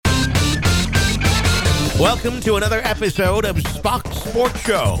Welcome to another episode of Spock Sports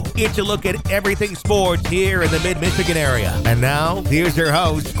Show. It's a look at everything sports here in the mid-Michigan area. And now, here's your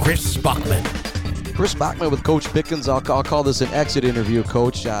host, Chris Spockman. Chris Spockman with Coach Pickens. I'll call this an exit interview,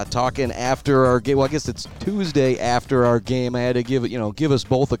 Coach. Talking after our game. Well, I guess it's Tuesday after our game. I had to give us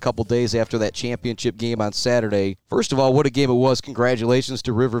both a couple days after that championship game on Saturday. First of all, what a game it was. Congratulations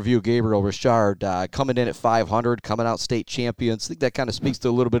to Riverview Gabriel Richard coming in at 500, coming out state champions. I think that kind of speaks to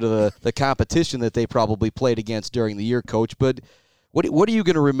a little bit of the competition that they probably played against during the year, Coach. But what are you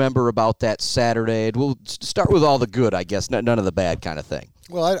going to remember about that Saturday? We'll start with all the good, I guess, none of the bad kind of thing.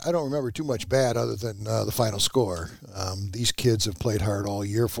 Well, I don't remember too much bad other than the final score. These kids have played hard all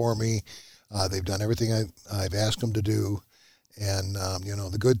year for me. They've done everything I've asked them to do. And,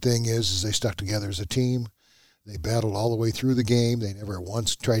 the good thing is they stuck together as a team. They battled all the way through the game. They never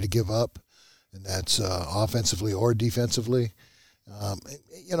once tried to give up, and that's offensively or defensively.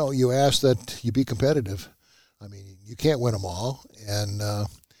 You ask that you be competitive. I mean, you can't win them all, and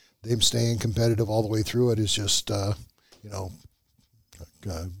them staying competitive all the way through it is just,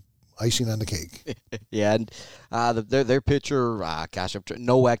 icing on the cake. Yeah, and their pitcher,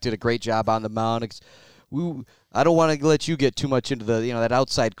 Nowak did a great job on the mound. I don't want to let you get too much into that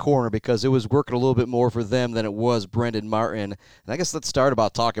outside corner because it was working a little bit more for them than it was Brendan Martin. And I guess let's start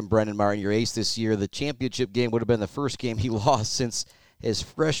about talking Brendan Martin, your ace this year. The championship game would have been the first game he lost since his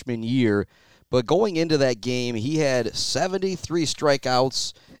freshman year. But going into that game, he had 73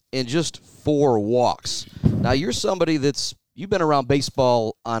 strikeouts and just 4 walks. Now, you're somebody you've been around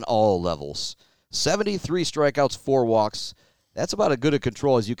baseball on all levels. 73 strikeouts, 4 walks. That's about as good a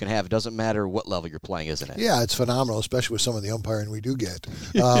control as you can have. It doesn't matter what level you're playing, isn't it? Yeah, it's phenomenal, especially with some of the umpiring we do get.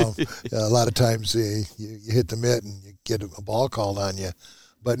 A lot of times you hit the mitt and you get a ball called on you.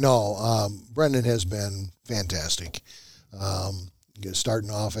 But no, Brendan has been fantastic. Starting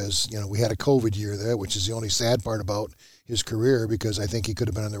off as, we had a COVID year there, which is the only sad part about his career because I think he could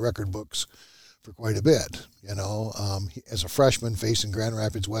have been in the record books for quite a bit. As a freshman facing Grand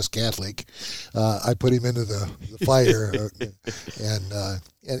Rapids West Catholic, I put him into the fire,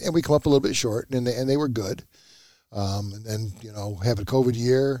 and we come up a little bit short, and they were good. And then have a COVID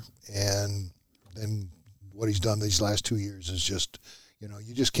year, and then what he's done these last 2 years is just,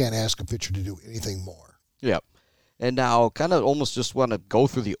 you just can't ask a pitcher to do anything more. Yep. And now, kind of almost just want to go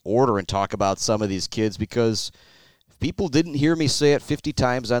through the order and talk about some of these kids because people didn't hear me say it 50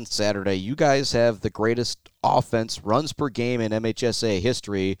 times on Saturday. You guys have the greatest offense, runs per game in MHSA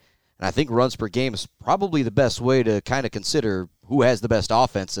history, and I think runs per game is probably the best way to kind of consider who has the best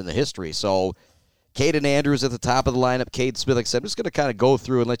offense in the history. So, Caden Andrews at the top of the lineup, Cade Smith, like I said, I'm just going to kind of go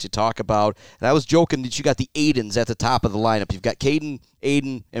through and let you talk about, and I was joking that you got the Aidens at the top of the lineup. You've got Caden,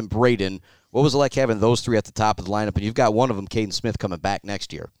 Aiden, and Braden. What was it like having those three at the top of the lineup? And you've got one of them, Caden Smith, coming back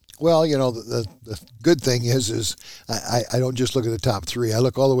next year. Well, the good thing is I don't just look at the top three. I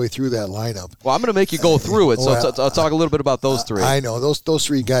look all the way through that lineup. Well, I'm going to make you go through it, so I'll talk a little bit about those three. I know. Those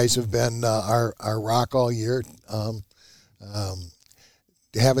three guys have been our rock all year.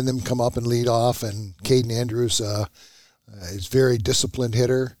 Having them come up and lead off, and Caden Andrews is a very disciplined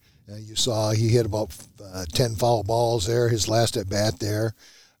hitter. You saw he hit about 10 foul balls there, his last at-bat there.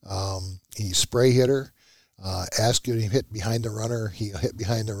 He's a spray hitter. Ask you to hit behind the runner. He'll hit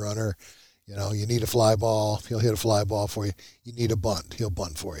behind the runner. You need a fly ball. He'll hit a fly ball for you. You need a bunt. He'll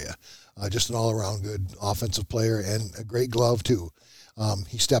bunt for you. Just an all-around good offensive player and a great glove, too.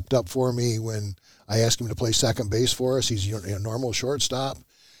 He stepped up for me when I asked him to play second base for us. He's a normal shortstop.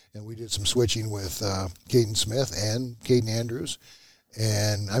 And we did some switching with Caden Smith and Caden Andrews.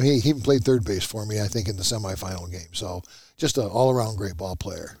 And he even played third base for me, I think, in the semifinal game. So just an all-around great ball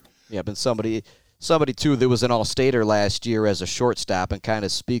player. Yeah, but somebody too that was an all-stater last year as a shortstop and kind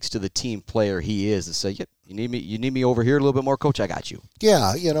of speaks to the team player he is. To say, yep, you need me over here a little bit more, Coach. I got you.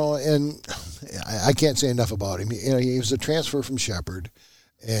 Yeah, and I can't say enough about him. He was a transfer from Shepherd,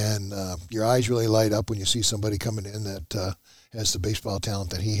 and your eyes really light up when you see somebody coming in that has the baseball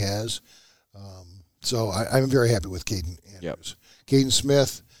talent that he has. So I'm very happy with Caden Andrews. Yep. Caden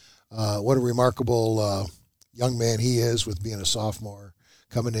Smith, what a remarkable young man he is with being a sophomore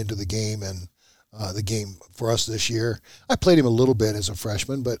coming into the game and the game for us this year. I played him a little bit as a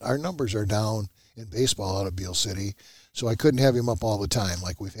freshman, but our numbers are down in baseball out of Beal City, so I couldn't have him up all the time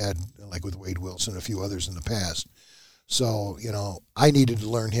like we've had, like with Wade Wilson and a few others in the past. So, I needed to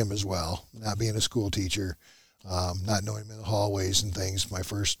learn him as well, not being a school teacher, not knowing him in the hallways and things. My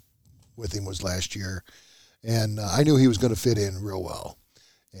first with him was last year, and I knew he was going to fit in real well.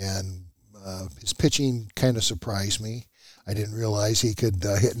 And his pitching kind of surprised me. I didn't realize he could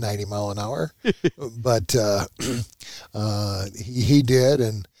hit 90 mile an hour, but he did.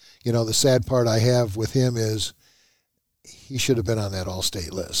 And the sad part I have with him is he should have been on that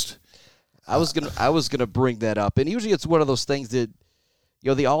all-state list. I was gonna bring that up, and usually it's one of those things that,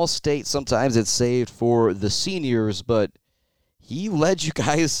 the all-state, sometimes it's saved for the seniors, but he led you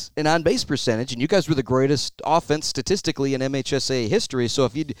guys in on-base percentage, and you guys were the greatest offense statistically in MHSA history. So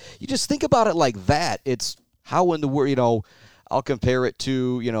if you just think about it like that, it's how in the world, I'll compare it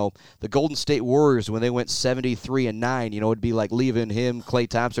to, the Golden State Warriors when they went 73-9. It'd be like leaving him, Klay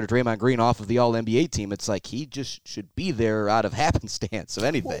Thompson, or Draymond Green off of the All-NBA team. It's like he just should be there out of happenstance of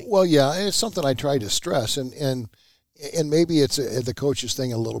anything. Well, yeah, and it's something I try to stress, and maybe it's the coach's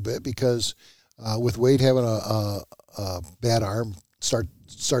thing a little bit because with Wade having a bad arm start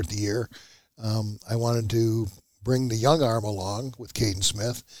the year, I wanted to bring the young arm along with Caden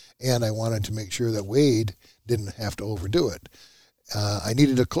Smith, and I wanted to make sure that Wade didn't have to overdo it. I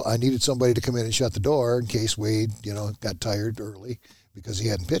needed somebody to come in and shut the door in case Wade, got tired early because he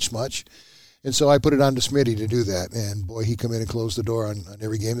hadn't pitched much. And so I put it on to Smitty to do that. And, boy, he come in and closed the door on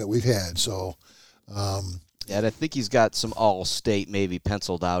every game that we've had. So, and I think he's got some all-state maybe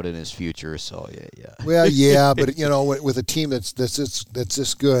penciled out in his future. So, yeah. Well, yeah, but, with a team that's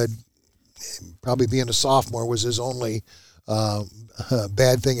this good, probably being a sophomore was his only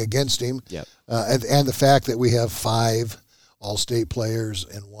bad thing against him. Yep. And the fact that we have 5 all-state players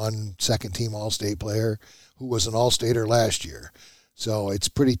and 1 second-team all-state player who was an all-stater last year. So it's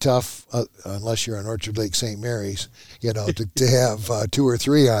pretty tough, unless you're on Orchard Lake St. Mary's, to have 2 or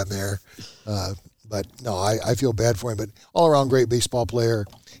 3 on there. But, no, I feel bad for him. But all-around great baseball player,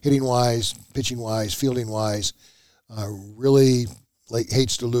 hitting-wise, pitching-wise, fielding-wise, really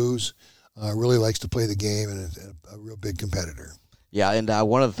hates to lose, really likes to play the game, and a real big competitor. Yeah, and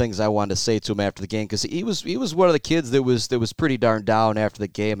one of the things I wanted to say to him after the game, because he was one of the kids that was pretty darn down after the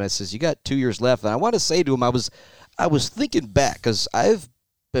game, and I says, you got 2 years left, and I want to say to him, I was thinking back, because I've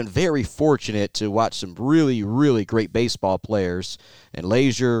been very fortunate to watch some really, really great baseball players, and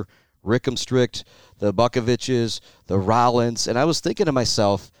Lazier, Rickenstricht, the Bukoviches, the Rollins, and I was thinking to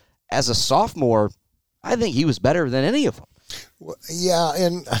myself, as a sophomore, I think he was better than any of them. Well, yeah,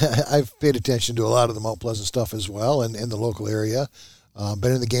 and I've paid attention to a lot of the Mount Pleasant stuff as well in the local area.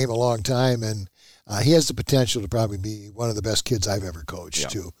 Been in the game a long time, and he has the potential to probably be one of the best kids I've ever coached,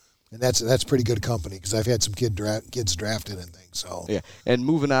 too. And that's pretty good company because I've had some kids drafted and things. So yeah, and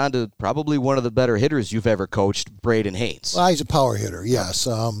moving on to probably one of the better hitters you've ever coached, Braden Haynes. Well, he's a power hitter, yes.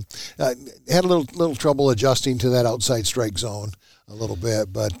 Had a little trouble adjusting to that outside strike zone a little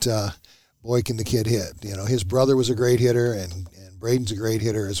bit, but boy, can the kid hit. His brother was a great hitter, and Braden's a great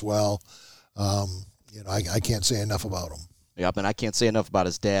hitter as well. I can't say enough about him. Yep, and I can't say enough about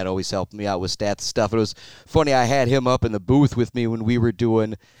his dad. Always helped me out with stats stuff. It was funny. I had him up in the booth with me when we were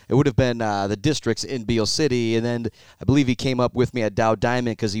doing, it would have been the districts in Beal City, and then I believe he came up with me at Dow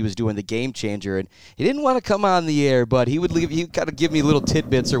Diamond because he was doing the Game Changer, and he didn't want to come on the air, but he would kind of give me little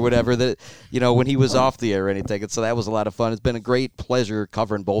tidbits or whatever that, when he was off the air or anything, and so that was a lot of fun. It's been a great pleasure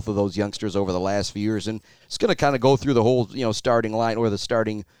covering both of those youngsters over the last few years, and it's going to kind of go through the whole, starting line or the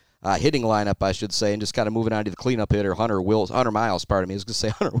starting hitting lineup, I should say, and just kind of moving on to the cleanup hitter, Hunter Miles, pardon me. I was going to say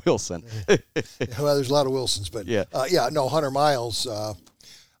Hunter Wilson. Well, there's a lot of Wilsons, but Hunter Miles,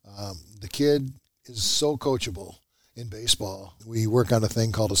 the kid is so coachable in baseball. We work on a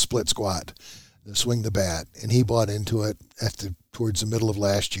thing called a split squat, the swing the bat, and he bought into it towards the middle of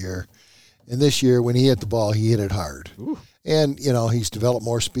last year. And this year, when he hit the ball, he hit it hard. Ooh. And, he's developed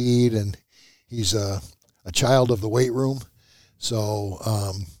more speed, and he's a child of the weight room. So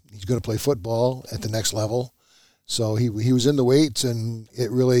he's going to play football at the next level. So he was in the weights, and it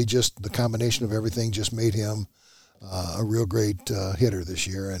really just, the combination of everything just made him a real great hitter this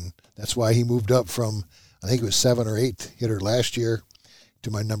year. And that's why he moved up from, I think it was 7th or 8th hitter last year to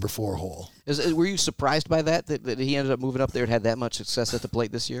my number 4 hole. Were you surprised by that he ended up moving up there and had that much success at the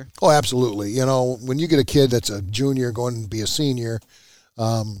plate this year? Oh, absolutely. When you get a kid that's a junior going to be a senior,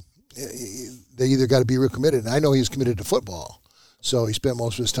 they either got to be real committed. And I know he's committed to football. So he spent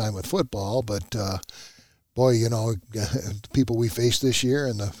most of his time with football, but boy, the people we faced this year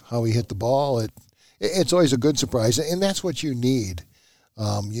and how he hit the ball, it's always a good surprise, and that's what you need.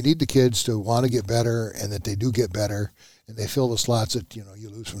 You need the kids to want to get better, and that they do get better, and they fill the slots that you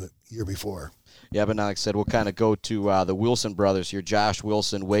lose from the year before. Yeah, but now, like I said, we'll kind of go to the Wilson brothers here, Josh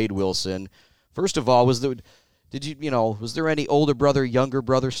Wilson, Wade Wilson. First of all, was there any older brother, younger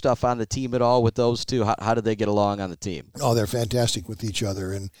brother stuff on the team at all with those two? How did they get along on the team? Oh, they're fantastic with each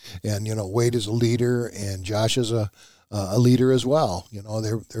other, and Wade is a leader, and Josh is a leader as well.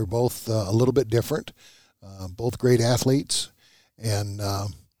 They're both a little bit different, both great athletes, and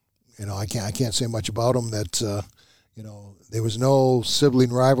I can't say much about them that there was no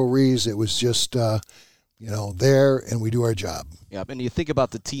sibling rivalries. It was just, there, and we do our job. Yeah, and you think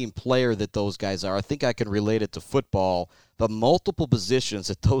about the team player that those guys are. I think I can relate it to football. The multiple positions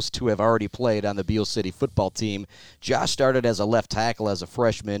that those two have already played on the Beal City football team. Josh started as a left tackle as a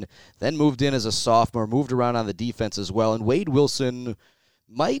freshman, then moved in as a sophomore, moved around on the defense as well. And Wade Wilson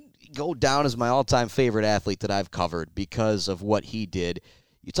might go down as my all-time favorite athlete that I've covered because of what he did.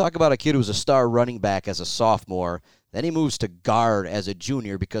 You talk about a kid who was a star running back as a sophomore. Then he moves to guard as a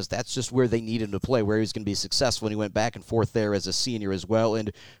junior because that's just where they need him to play, where he was going to be successful. And he went back and forth there as a senior as well.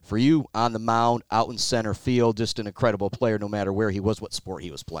 And for you, on the mound, out in center field, just an incredible player no matter where he was, what sport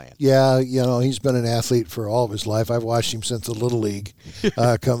he was playing. Yeah, he's been an athlete for all of his life. I've watched him since the Little League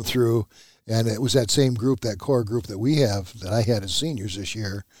come through. And it was that same group, that core group that we have, that I had as seniors this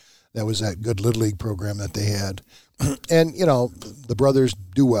year. That was that good Little League program that they had. And, the brothers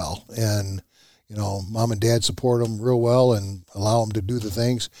do well. And mom and dad support them real well and allow them to do the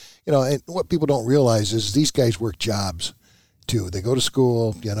things. And what people don't realize is these guys work jobs, too. They go to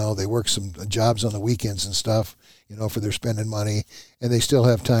school, they work some jobs on the weekends and stuff, for their spending money, and they still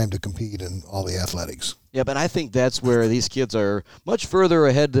have time to compete in all the athletics. Yeah, but I think that's where these kids are much further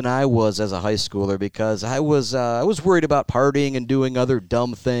ahead than I was as a high schooler because I was worried about partying and doing other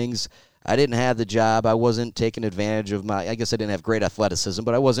dumb things. I didn't have the job. I wasn't taking advantage of I guess I didn't have great athleticism,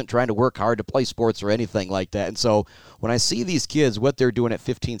 but I wasn't trying to work hard to play sports or anything like that. And so when I see these kids, what they're doing at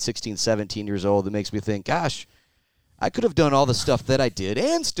 15, 16, 17 years old, it makes me think, gosh, I could have done all the stuff that I did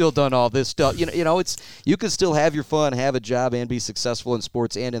and still done all this stuff. It's you can still have your fun, have a job, and be successful in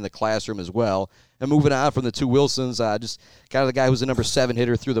sports and in the classroom as well. And moving on from the two Wilsons, just kind of the guy who was the number 7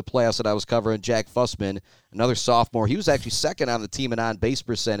 hitter through the playoffs that I was covering, Jack Fussman, another sophomore. He was actually second on the team in on-base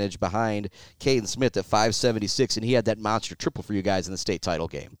percentage behind Caden Smith at .576, and he had that monster triple for you guys in the state title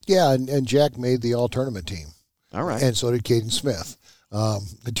game. Yeah, and Jack made the all-tournament team. All right. And so did Caden Smith.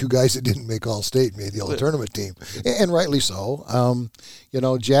 The two guys that didn't make All-State made the all-tournament team, and rightly so.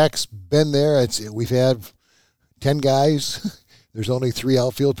 Jack's been there. We've had 10 guys. There's only 3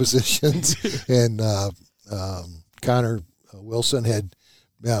 outfield positions, and Connor Wilson had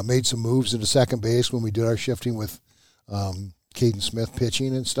made some moves into second base when we did our shifting with Caden Smith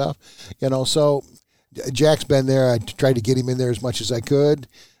pitching and stuff. So Jack's been there. I tried to get him in there as much as I could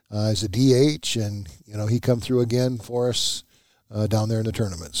as a DH, and he come through again for us down there in the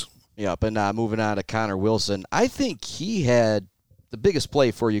tournaments. Yep, and moving on to Connor Wilson, I think he had the biggest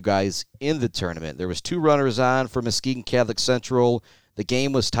play for you guys in the tournament. There was 2 runners on for Muskegon Catholic Central. The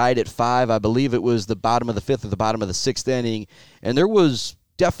game was tied at 5. I believe it was the bottom of the 5th or the bottom of the 6th inning, and there was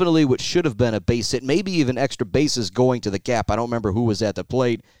definitely what should have been a base hit, maybe even extra bases going to the gap. I don't remember who was at the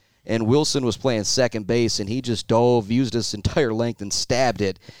plate, and Wilson was playing second base, and he just dove, used his entire length, and stabbed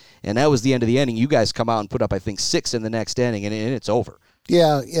it. And that was the end of the inning. You guys come out and put up, I think, 6 in the next inning, and it's over.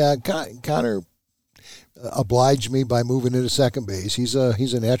 Yeah. Connor obliged me by moving into second base. He's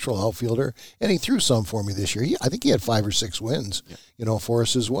a natural outfielder, and he threw some for me this year. I think he had 5 or 6 wins, for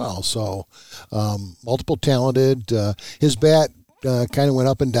us as well. So multiple talented. His bat kind of went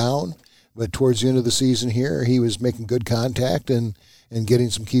up and down, but towards the end of the season here, he was making good contact and getting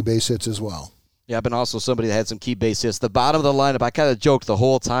some key base hits as well. Yeah, but also somebody that had some key base hits. The bottom of the lineup, I kind of joked the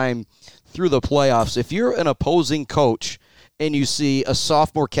whole time through the playoffs. If you're an opposing coach and you see a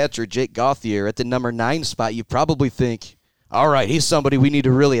sophomore catcher, Jake Gauthier, at the number 9 spot, you probably think, all right, he's somebody we need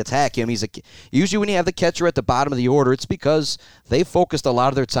to really attack him. Usually when you have the catcher at the bottom of the order, it's because they focused a lot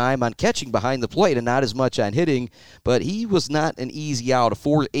of their time on catching behind the plate and not as much on hitting. But he was not an easy out. A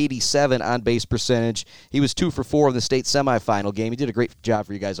 .487 on-base percentage. He was 2 for 4 in the state semifinal game. He did a great job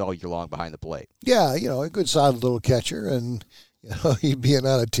for you guys all year long behind the plate. Yeah, a good solid little catcher, and he being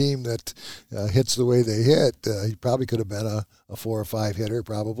on a team that hits the way they hit, he probably could have been a 4 or 5 hitter,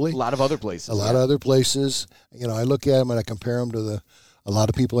 probably. A lot of other places. A lot of other places. I look at him and I compare him to a lot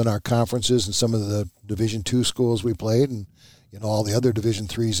of people in our conferences and some of the Division II schools we played, and all the other Division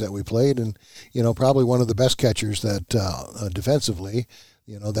IIIs that we played, and probably one of the best catchers that defensively,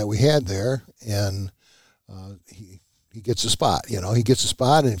 that we had there, and he gets a spot. He gets a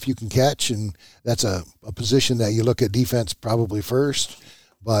spot, and if you can catch, and that's a position that you look at defense probably first,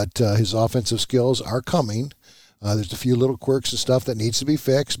 but his offensive skills are coming. There's a few little quirks and stuff that needs to be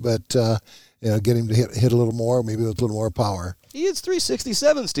fixed, but get him to hit a little more, maybe with a little more power. He hits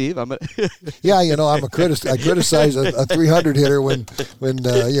 .367, Steve. Yeah, I criticize a 300 hitter when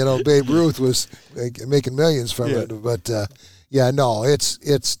Babe Ruth was making millions from it. But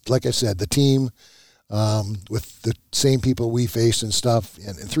it's like I said, the team with the same people we face and stuff,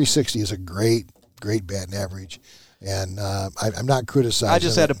 and 360 is a great batting average. And I'm not criticizing. I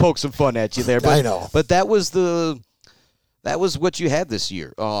just had to poke some fun at you there. But, I know. But that was that was what you had this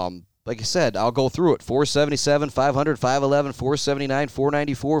year. Like I said, I'll go through it. 477, 500, 511, 479,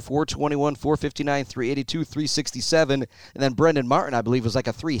 494, 421, 459, 382, 367. And then Brendan Martin, I believe, was like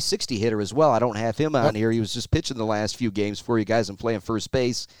a 360 hitter as well. I don't have him on here. He was just pitching the last few games for you guys and playing first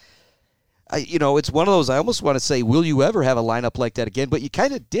base. It's one of those, I almost want to say, will you ever have a lineup like that again? But you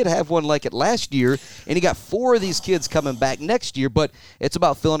kind of did have one like it last year, and you got 4 of these kids coming back next year, but it's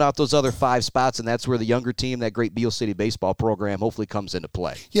about filling out those other 5 spots, and that's where the younger team, that great Beal City Baseball program, hopefully comes into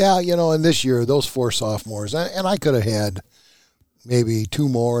play. Yeah, and this year, those 4 sophomores, and I could have had maybe 2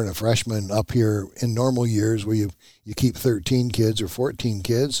 more and a freshman up here in normal years where you keep 13 kids or 14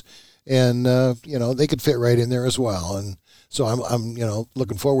 kids, and, they could fit right in there as well. And so I'm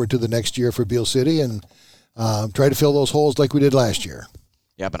looking forward to the next year for Beal City and try to fill those holes like we did last year.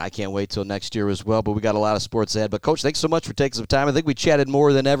 Yeah, but I can't wait till next year as well. But we got a lot of sports ahead. But, Coach, thanks so much for taking some time. I think we chatted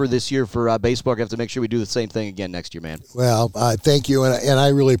more than ever this year for baseball. We have to make sure we do the same thing again next year, man. Well, thank you, and I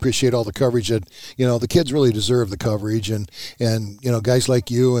really appreciate all the coverage that the kids really deserve the coverage, and guys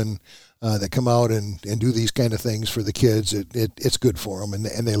like you and that come out and do these kind of things for the kids. It's good for them,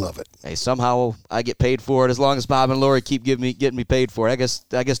 and they love it. Hey, somehow I get paid for it as long as Bob and Lori keep getting me paid for it. I guess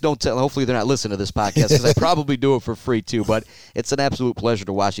don't tell. Hopefully they're not listening to this podcast because I probably do it for free too. But it's an absolute pleasure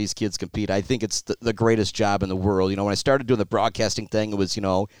to watch these kids compete. I think it's the greatest job in the world. When I started doing the broadcasting thing, it was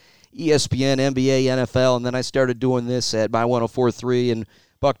ESPN, NBA, NFL, and then I started doing this at my 104.3 and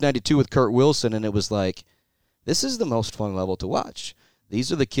Buck 92 with Kurt Wilson, and it was like, this is the most fun level to watch.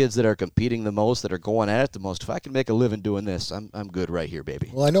 These are the kids that are competing the most, that are going at it the most. If I can make a living doing this, I'm good right here,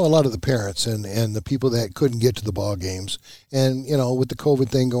 baby. Well, I know a lot of the parents and the people that couldn't get to the ball games, and with the COVID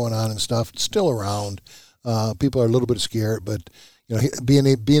thing going on and stuff, it's still around. People are a little bit scared, but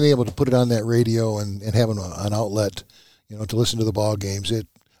being able to put it on that radio and having an outlet, to listen to the ball games,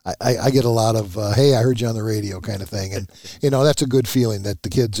 I get a lot of hey, I heard you on the radio kind of thing, and that's a good feeling that the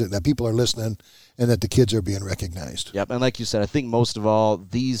kids, that people are listening, and that the kids are being recognized. Yep, and like you said, I think most of all,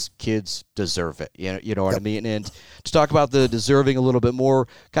 these kids deserve it. You know what I mean? And to talk about the deserving a little bit more,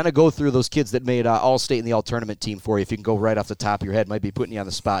 kind of go through those kids that made All-State and the All-Tournament team for you. If you can go right off the top of your head, might be putting you on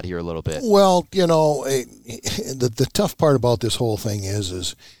the spot here a little bit. Well, the tough part about this whole thing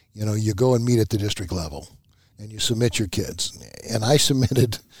is you go and meet at the district level, and you submit your kids. And I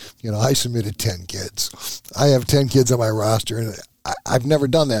submitted 10 kids. I have 10 kids on my roster, and I've never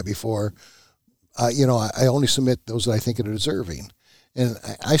done that before. I only submit those that I think are deserving. And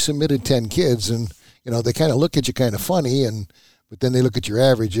I submitted 10 kids, and, they kind of look at you kind of funny, but then they look at your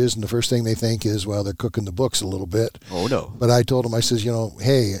averages, and the first thing they think is, well, they're cooking the books a little bit. Oh, no. But I told them, I says,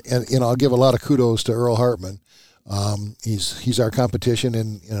 hey, and I'll give a lot of kudos to Earl Hartman. He's our competition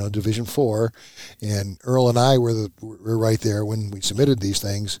in Division IV, and Earl and I were right there when we submitted these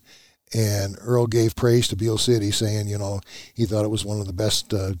things. And Earl gave praise to Beal City, saying, he thought it was one of the best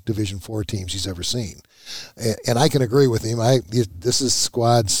Division IV teams he's ever seen. And I can agree with him. This is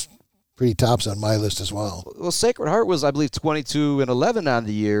squad's pretty tops on my list as well. Well, Sacred Heart was, I believe, 22-11 on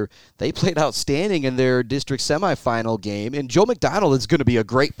the year. They played outstanding in their district semifinal game. And Joe McDonald is going to be a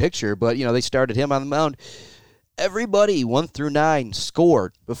great pitcher, but, they started him on the mound. Everybody 1 through 9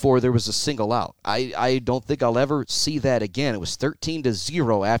 scored before there was a single out. I don't think I'll ever see that again. It was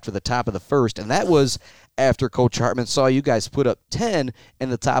 13-0 after the top of the first, and that was after Coach Hartman saw you guys put up 10 in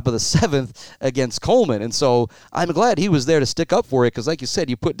the top of the 7th against Coleman. And so I'm glad he was there to stick up for you because, like you said,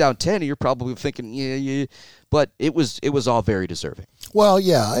 you put down 10 and you're probably thinking, yeah. But it was all very deserving. Well,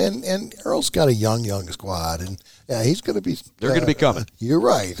 yeah, and Earl's got a young squad, and he's going to be. They're going to be coming. You're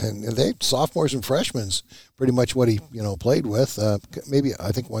right, and they sophomores and freshmen's pretty much what he played with. Maybe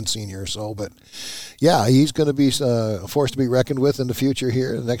I think one senior or so, but yeah, he's going to be a force to be reckoned with in the future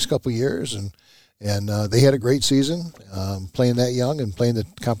here in the next couple of years, and they had a great season playing that young and playing the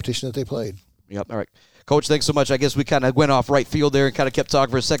competition that they played. Yep. All right. Coach, thanks so much. I guess we kind of went off right field there and kind of kept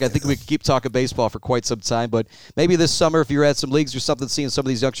talking for a second. I think we could keep talking baseball for quite some time, but maybe this summer, if you're at some leagues or something, seeing some of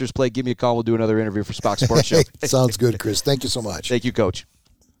these youngsters play, give me a call. We'll do another interview for Spock Sports Show. Sounds good, Chris. Thank you so much. Thank you, Coach.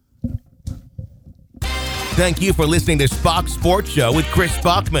 Thank you for listening to Spock Sports Show with Chris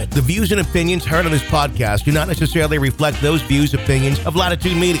Bachman. The views and opinions heard on this podcast do not necessarily reflect those views, opinions of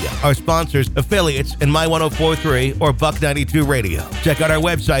Latitude Media, our sponsors, affiliates, and My 104.3 or Buck 92 Radio. Check out our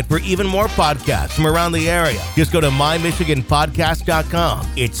website for even more podcasts from around the area. Just go to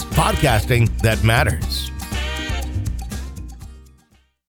mymichiganpodcast.com. It's podcasting that matters.